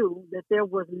 I knew that there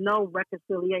was no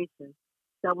reconciliation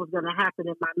that was going to happen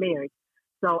in my marriage.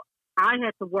 So I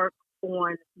had to work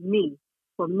on me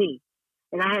for me,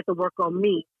 and I had to work on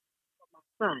me for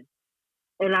my son.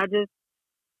 And I just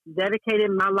dedicated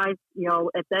my life,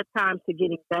 at that time to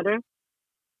getting better.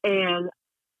 And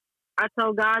I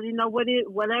told God,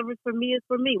 whatever's for me is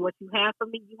for me. What you have for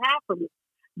me, you have for me.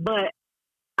 But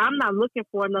I'm not looking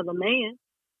for another man.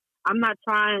 I'm not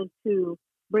trying to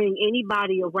bring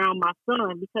anybody around my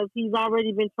son because he's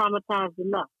already been traumatized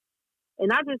enough.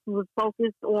 And I just was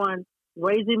focused on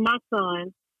raising my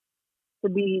son to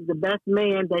be the best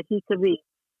man that he could be,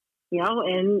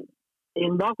 and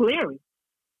walk Larry.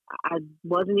 I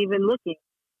wasn't looking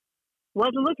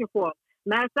for him.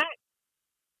 Matter of fact,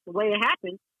 the way it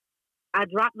happened, I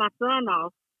dropped my son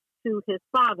off to his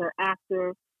father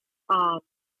after um,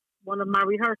 one of my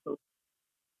rehearsals.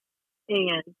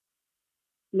 And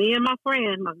me and my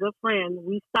friend, my good friend,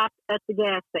 we stopped at the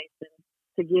gas station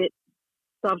to get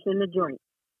something to drink.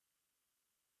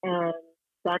 And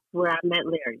that's where I met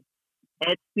Larry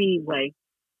at Speedway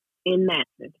in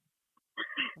Matson.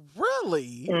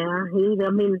 Really?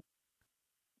 And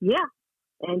yeah.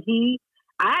 And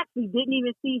I actually didn't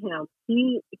even see him.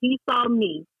 He saw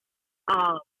me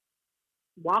uh,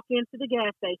 walk into the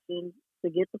gas station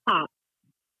to get the pop.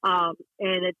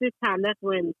 And at this time, that's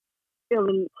when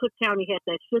Cook County had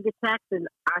that sugar tax, and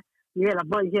you had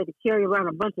to carry around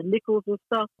a bunch of nickels and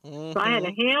stuff. So I had a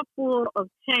Mm-hmm. handful of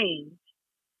change,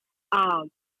 um,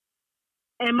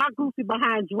 and my goofy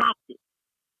behind dropped it.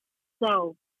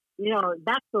 So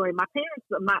that story. My parents,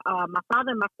 my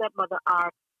father and my stepmother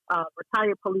are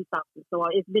retired police officers, so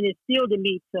it's been instilled in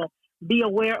me to be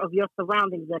aware of your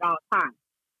surroundings at all times.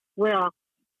 Well,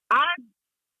 I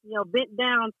bent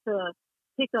down to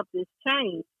pick up this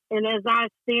chain, and as I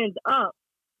stand up,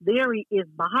 there he is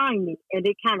behind me, and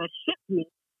it kind of shook me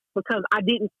because I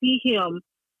didn't see him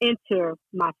enter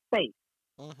my space.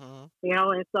 Mm-hmm.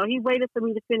 And so he waited for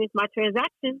me to finish my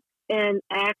transaction and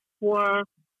asked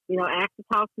to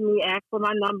talk to me, asked for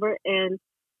my number, and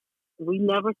we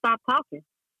never stopped talking.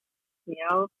 You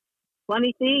know,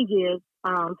 funny thing is,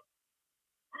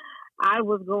 I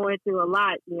was going through a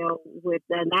lot,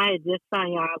 and I had just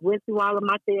found, I went through all of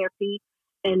my therapy,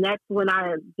 and that's when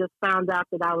I just found out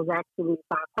that I was actually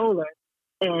bipolar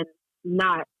and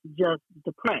not just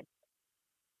depressed.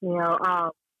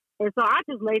 And so I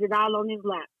just laid it all on his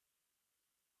lap.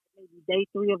 Maybe day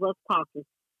three of us talking.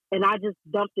 and I just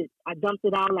dumped it. I dumped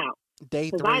it all out Day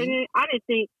because three. I didn't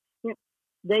think you know,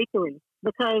 day three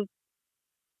because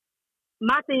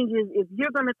my thing is if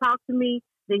you're gonna talk to me,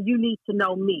 then you need to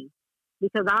know me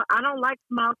because I don't like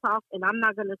small talk, and I'm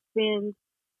not gonna spend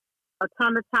a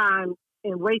ton of time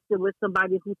and waste it with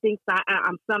somebody who thinks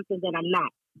I'm something that I'm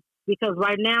not. Because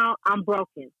right now I'm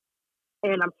broken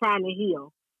and I'm trying to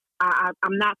heal.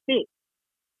 I'm not fit.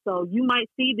 So you might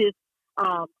see this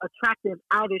attractive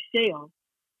outer shell.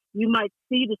 You might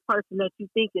see this person that you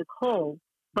think is whole,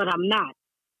 but I'm not.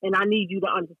 And I need you to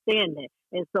understand that.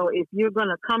 And so if you're going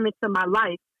to come into my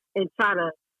life and try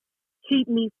to keep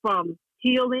me from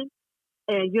healing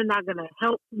and you're not going to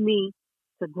help me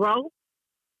to grow,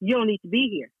 you don't need to be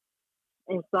here.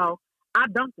 And so I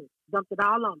dumped it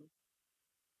all on him.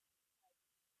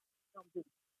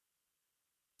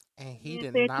 And he Man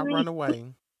did said to not me, run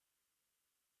away.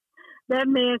 that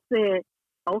man said,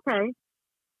 okay,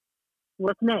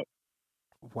 what's next?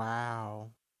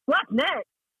 Wow. What's next?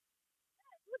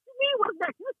 What you mean what's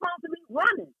next? You're supposed to be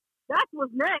running. That's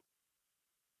what's next.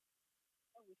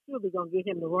 I was surely going to get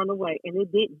him to run away, and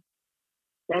it didn't.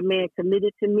 That man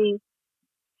committed to me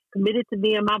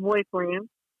and my boyfriend.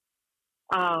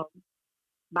 Um,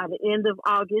 by the end of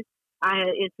August, I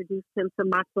had introduced him to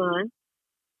my son,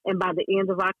 and by the end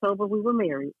of October, we were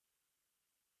married.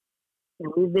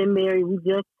 And we've been married. We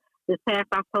just this past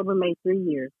October made 3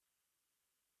 years.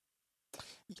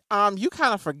 You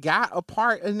kind of forgot a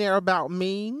part in there about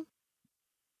me.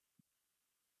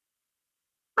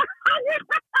 I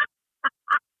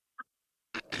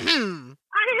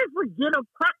didn't forget a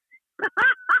part.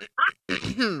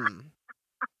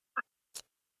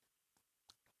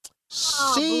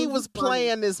 Oh, She boo, you was funny.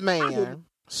 playing this I didn't. man.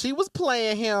 She was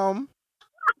playing him.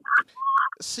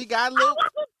 She got a I little.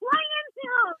 wasn't playing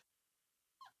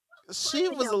She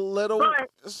was a him. little. But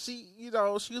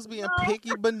She was being no.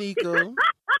 picky, Banika.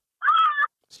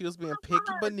 She was being picky,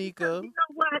 Because Banika. you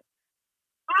know what?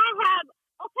 I have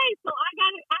okay, so I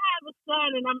have a son,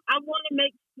 and I want to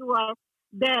make sure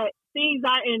that things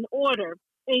are in order.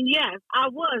 And yes, I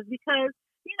was because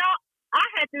I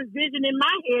had this vision in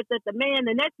my head that the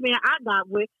next man I got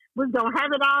with was gonna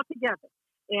have it all together,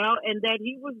 and that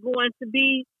he was going to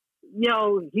be,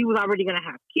 he was already gonna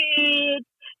have kids.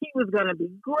 He was gonna be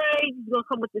great. He was gonna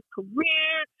come with his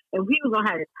career, and he was gonna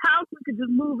have his house we could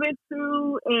just move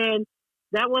into, and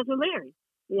that wasn't Larry.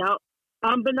 You know,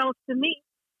 unbeknownst to me,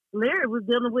 Larry was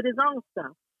dealing with his own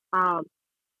stuff.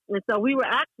 And so we were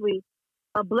actually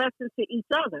a blessing to each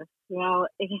other, but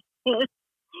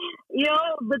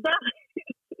that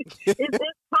it's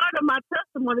part of my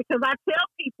testimony because I tell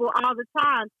people all the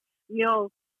time,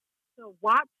 to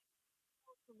watch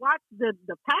the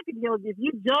package. If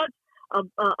you judge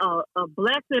a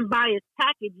blessing by its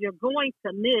package, you're going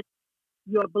to miss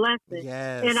your blessing.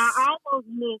 And I Yes. almost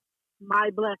missed my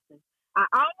blessing. I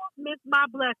almost missed my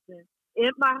blessing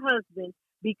in my husband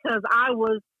because I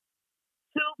was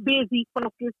too busy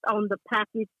focused on the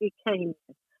package it came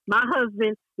in. My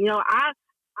husband,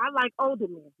 I like older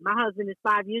men. My husband is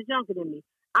 5 years younger than me.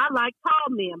 I like tall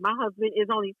men. My husband is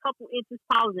only a couple inches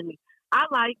taller than me. I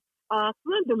like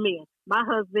slender men. My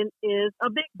husband is a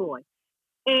big boy.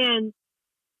 And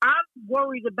I'm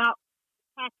worried about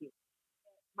the package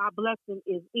my blessing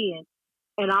is in.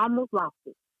 And I almost lost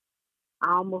it.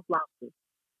 I almost lost it.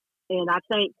 And I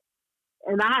think,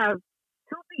 and I have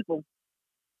two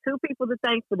two people to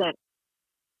thank for that.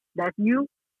 That's you,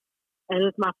 and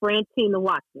it's my friend Tina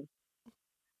Watson.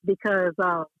 Because,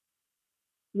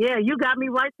 yeah, you got me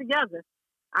right together.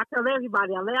 I tell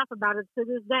everybody, I laugh about it to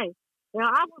this day.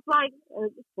 I was like,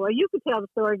 well, you can tell the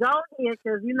story. Go ahead,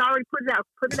 because you already put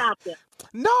it out there.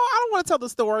 No, I don't want to tell the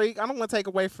story. I don't want to take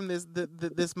away from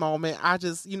this moment. I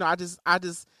just,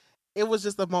 it was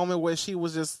just a moment where she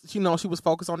was just, she was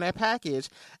focused on that package,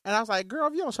 and I was like, girl,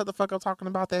 if you don't shut the fuck up talking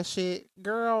about that shit,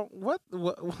 girl, what?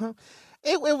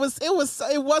 It wasn't.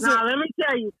 Now, let me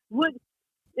tell you,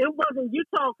 it wasn't you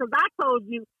told, because I told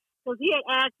you, because he had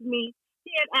asked me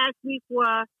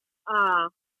for,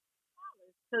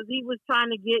 because he was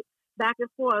trying to get back and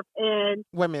forth, and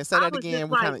Wait a minute, say I that was just again.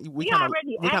 We like, kind of, we he kind of,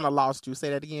 already we kind of lost you. Say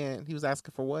that again. He was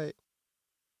asking for what?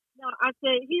 no, I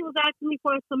said he was asking me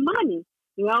for some money,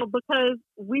 because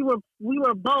we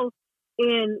were both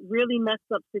in really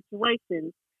messed up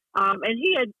situations. And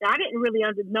I didn't really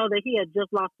know that he had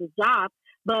just lost his job,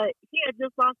 but he had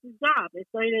just lost his job, and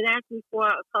so he had asked me for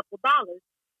a couple dollars,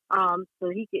 so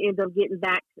he could end up getting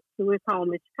back to his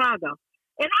home in Chicago.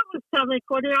 And I was telling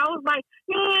Cordelia, I was like,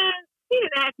 man, he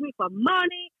didn't ask me for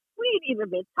money. We ain't even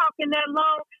been talking that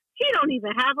long. He don't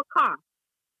even have a car.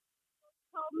 He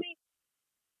told me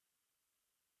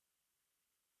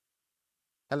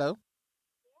Hello?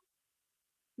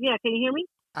 Yeah, can you hear me?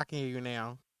 I can hear you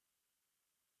now.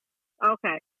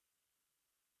 Okay.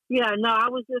 Yeah, no, I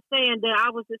was just saying that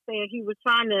I was just saying he was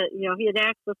trying to, he had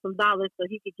asked for some dollars so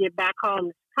he could get back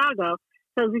home to Chicago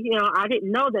because, I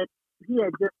didn't know that he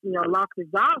had just, lost his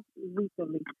job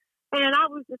recently. And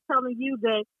I was just telling you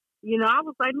that, I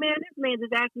was like, man, this man is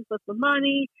asking for some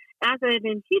money. I said,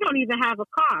 and he don't even have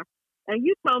a car. And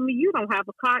you told me you don't have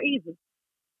a car either.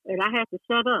 And I had to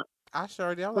shut up I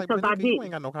sure did. I was like, because I Benika, you didn't.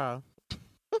 ain't got no car.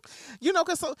 You know,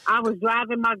 cause so I was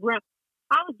driving my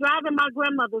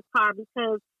grandmother's car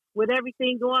because with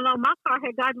everything going on, my car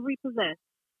had gotten repossessed,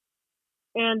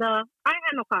 and I ain't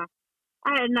had no car.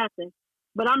 I had nothing,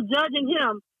 but I'm judging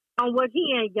him on what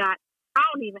he ain't got. I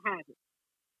don't even have it.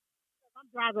 I'm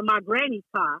driving my granny's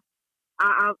car.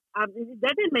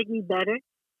 That didn't make me better,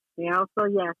 So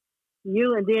yeah,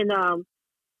 you and then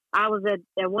I was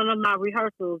at one of my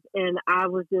rehearsals, and I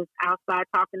was just outside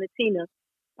talking to Tina,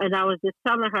 and I was just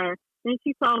telling her, and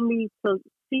she told me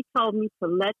to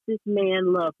let this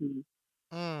man love me.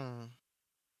 mm,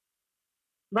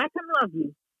 Let him love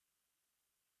you.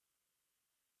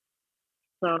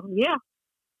 So yeah,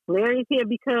 Larry's here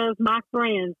because my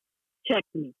friends checked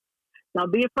me. Now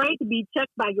be afraid to be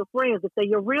checked by your friends. If they're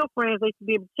your real friends, they should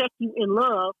be able to check you in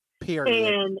love,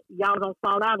 period. and y'all don't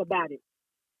fall out about it.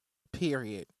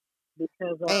 Period.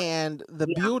 Because And the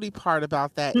yeah, beauty part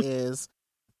about that is,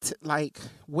 like,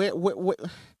 where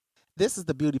this is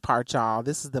the beauty part, y'all.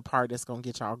 This is the part that's gonna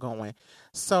get y'all going.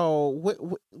 So,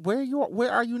 where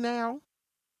are you now?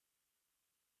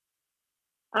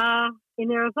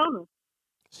 in Arizona,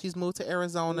 She's moved to we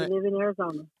Arizona. live in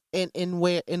Arizona. In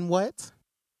where? In what?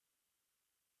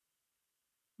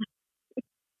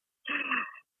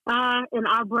 In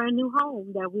our brand new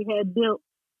home that we had built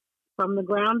from the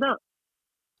ground up.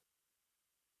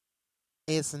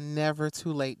 It's never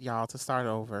too late, y'all, to start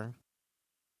over.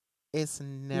 It's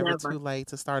never Never. too late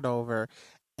to start over.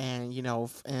 And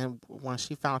and when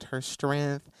she found her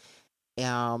strength,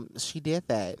 she did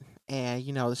that. And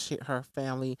her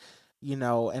family,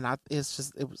 and it's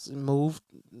just, it was moved.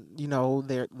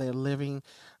 They're living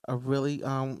a really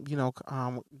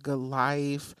good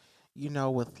life,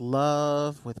 with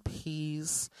love, with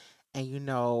peace.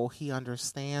 And he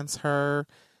understands her.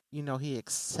 He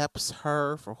accepts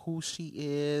her for who she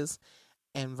is,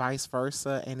 and vice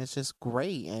versa. And it's just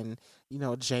great. And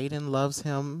Jaden loves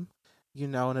him,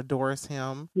 and adores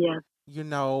him, Yeah.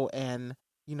 and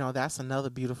that's another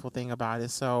beautiful thing about it.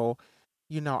 So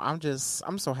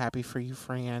I'm so happy for you,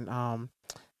 friend.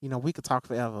 We could talk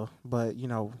forever, but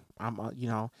I'm I'm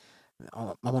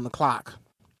on the clock.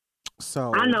 I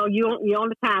So, know you're on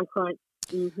the time crunch.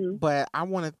 Mhm. but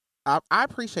I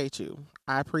appreciate you.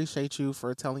 I appreciate you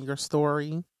for telling your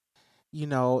story.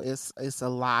 It's a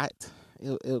lot.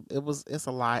 It's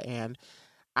a lot. And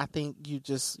I think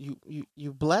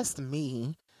you blessed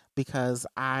me, because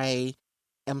I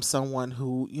am someone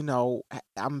who,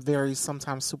 I'm very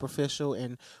sometimes superficial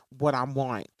in what I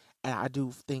want. And I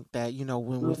do think that,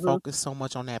 when we Mhm. focus so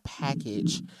much on that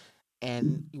package,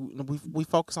 and we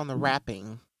focus on the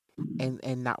wrapping,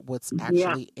 and not what's Yeah.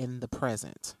 actually in the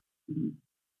present.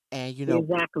 And we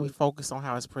Exactly. focus on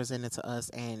how it's presented to us.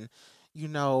 And you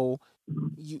know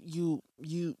you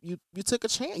took a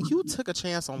chance. You took a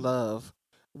chance on love,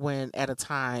 when at a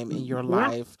time in your Yeah.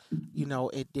 life,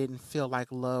 it didn't feel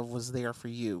like love was there for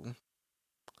you.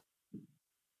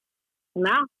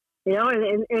 Now,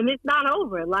 and it's not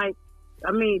over. Like,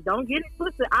 I mean, don't get it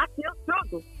twisted. I still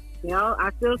struggle. I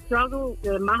still struggle.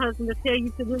 And my husband will tell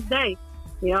you to this day.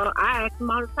 I ask him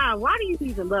all the time, why do you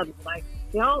even love me? Like,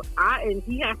 and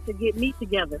he has to get me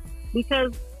together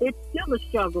because it's still a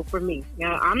struggle for me.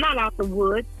 I'm not out the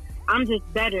woods. I'm just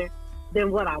better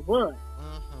than what I was.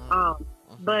 Mm-hmm. Um,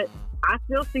 but Mm-hmm. I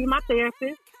still see my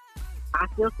therapist. I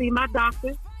still see my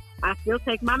doctor. I still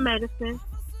take my medicine,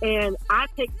 and I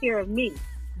take care of me.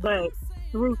 But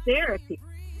through therapy,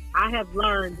 I have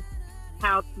learned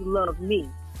how to love me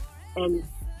and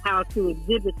how to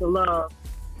exhibit the love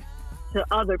to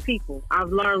other people. I've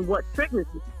learned what triggers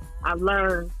me. I've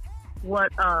learned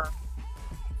what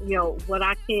what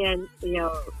I can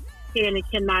and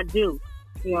cannot do.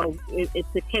 It's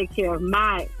to take care of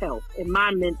my health and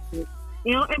my mental,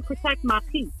 and protect my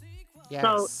peace.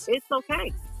 So Yes. it's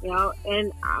okay,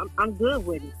 and I'm good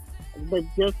with it. But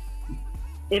just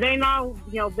it ain't all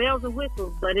bells and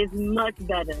whistles, but it's much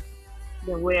better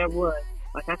than where it was.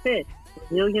 Like I said,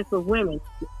 millions of women,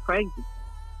 it's crazy.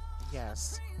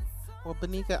 Yes. Well,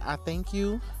 Benika, I thank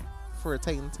you for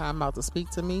taking the time out to speak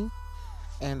to me,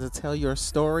 and to tell your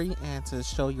story, and to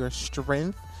show your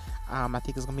strength. I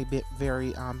think it's going to be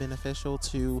very beneficial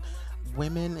to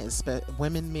women,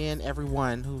 women, men,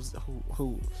 everyone who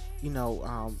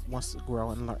wants to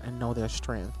grow and learn and know their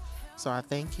strength. So I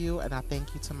thank you, and I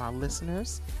thank you to my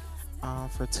listeners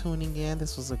for tuning in.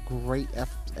 This was a great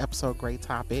episode, great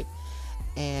topic.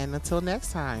 And until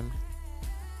next time,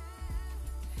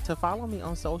 to follow me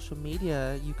on social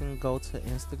media, you can go to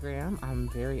Instagram. I'm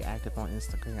very active on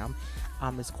Instagram.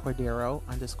 It's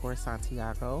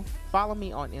Cordero_Santiago. Follow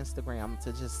me on Instagram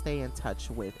to just stay in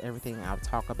touch with everything I'll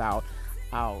talk about.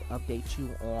 I'll update you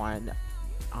on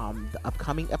the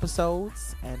upcoming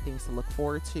episodes and things to look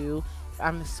forward to.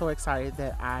 I'm so excited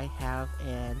that I have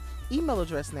an email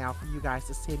address now for you guys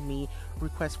to send me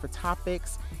requests for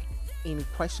topics, any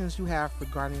questions you have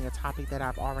regarding a topic that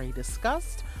I've already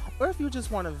discussed, or if you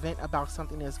just want to vent about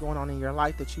something that's going on in your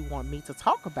life that you want me to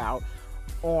talk about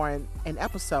on an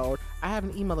episode. I have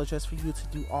an email address for you to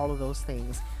do all of those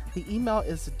things. The email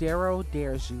is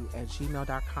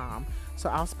darodaresyou@gmail.com. So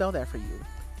I'll spell that for you.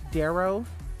 Daro,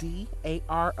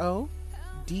 DARODARESU.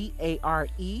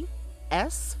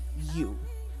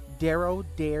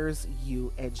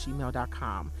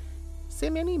 darodaresyou@gmail.com.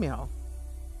 Send me an email.